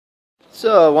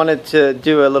So I wanted to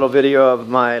do a little video of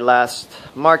my last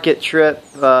market trip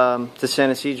to San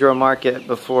Isidro Market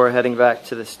before heading back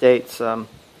to the States.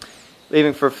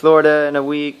 Leaving for Florida in a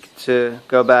week to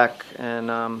go back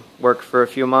and work for a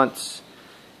few months.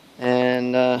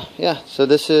 And yeah, so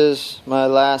this is my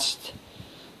last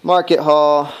market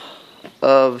haul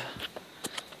of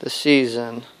the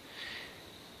season.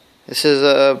 This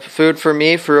is food for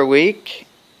me for a week.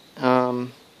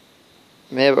 May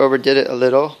have overdid it a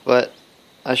little, but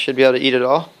I should be able to eat it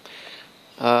all.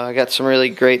 I got some really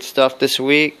great stuff this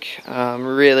week. I'm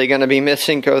really going to be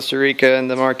missing Costa Rica and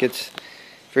the markets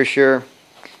for sure.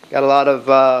 Got a lot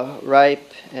of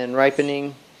ripe and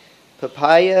ripening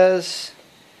papayas.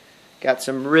 Got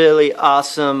some really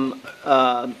awesome,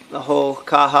 a whole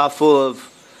caja full of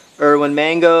Irwin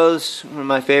mangoes, one of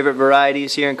my favorite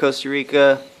varieties here in Costa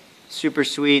Rica. Super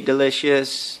sweet,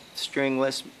 delicious,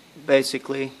 stringless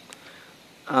basically.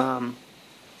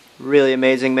 Really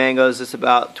amazing mangoes. It's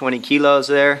about 20 kilos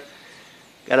there.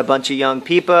 Got a bunch of young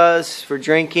pipas for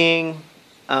drinking.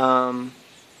 There's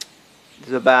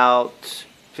about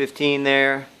 15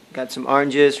 there. Got some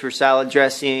oranges for salad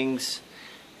dressings.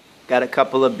 Got a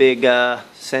couple of big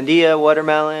sandia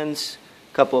watermelons.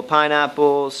 A couple of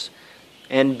pineapples.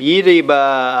 And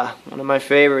biriba, one of my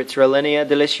favorites, Rolenia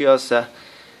deliciosa.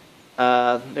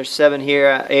 There's 7 here.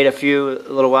 I ate a few a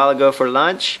little while ago for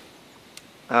lunch.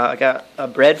 I got a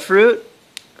breadfruit,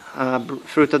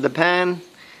 fruta de pan.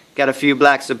 Got a few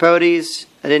black zapotes.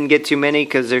 I didn't get too many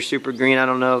because they're super green. I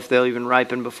don't know if they'll even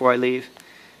ripen before I leave.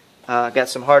 Got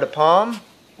some heart of palm,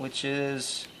 which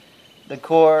is the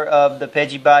core of the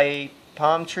Pejibai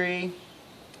palm tree.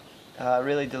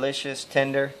 Really delicious,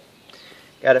 tender.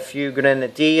 Got a few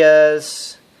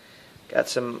grenadillas. Got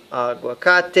some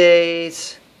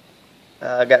aguacates.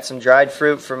 Got some dried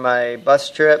fruit for my bus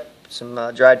trip. Some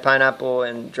dried pineapple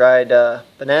and dried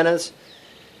bananas.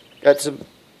 Got some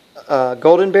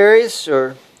golden berries,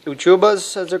 or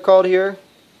uchubas as they're called here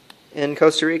in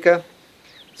Costa Rica.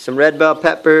 Some red bell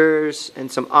peppers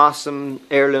and some awesome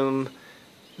heirloom,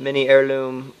 mini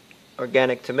heirloom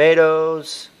organic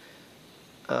tomatoes.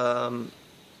 Got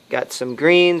some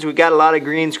greens. We got a lot of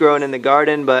greens growing in the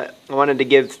garden, but I wanted to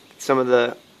give some of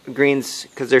the greens,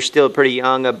 because they're still pretty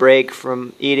young, a break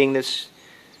from eating this.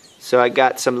 So I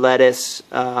got some lettuce,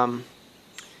 got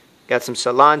some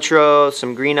cilantro,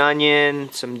 some green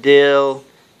onion, some dill,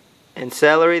 and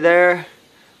celery there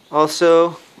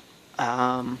also.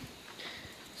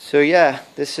 So yeah,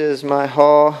 this is my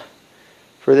haul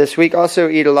for this week. Also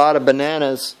eat a lot of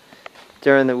bananas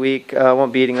during the week. I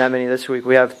won't be eating that many this week.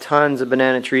 We have tons of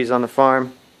banana trees on the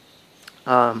farm.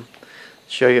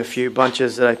 Show you a few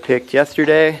bunches that I picked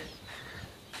yesterday.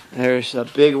 There's a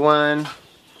big one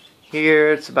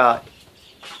here. It's about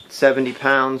 70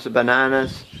 pounds of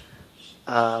bananas.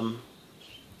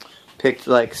 Picked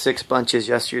like 6 bunches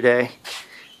yesterday.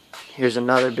 Here's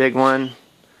another big one.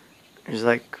 There's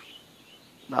like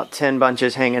about 10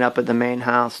 bunches hanging up at the main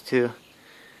house too.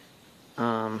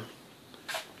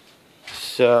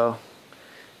 So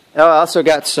I also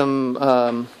got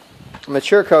some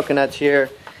mature coconuts here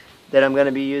that I'm going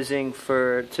to be using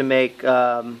to make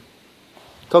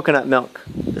coconut milk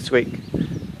this week.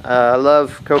 I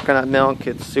love coconut milk.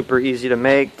 It's super easy to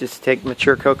make. Just take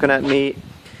mature coconut meat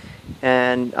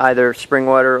and either spring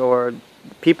water or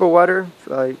peepa water,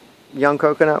 young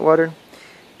coconut water,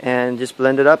 and just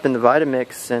blend it up in the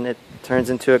Vitamix, and it turns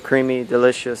into a creamy,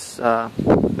 delicious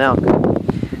milk.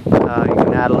 You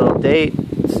can add a little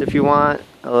dates if you want,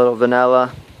 a little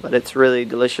vanilla, but it's really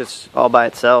delicious all by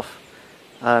itself.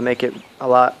 Make it a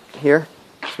lot here.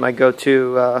 It's my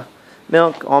go-to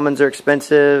milk. Almonds are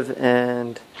expensive,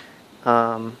 and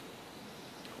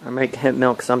I make hemp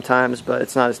milk sometimes, but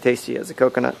it's not as tasty as a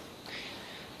coconut.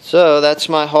 So that's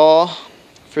my haul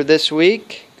for this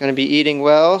week. Going to be eating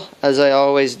well, as I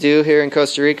always do here in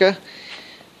Costa Rica.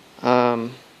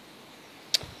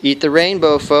 Eat the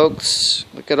rainbow, folks.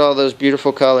 Look at all those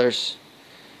beautiful colors.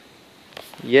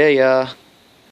 Yeah.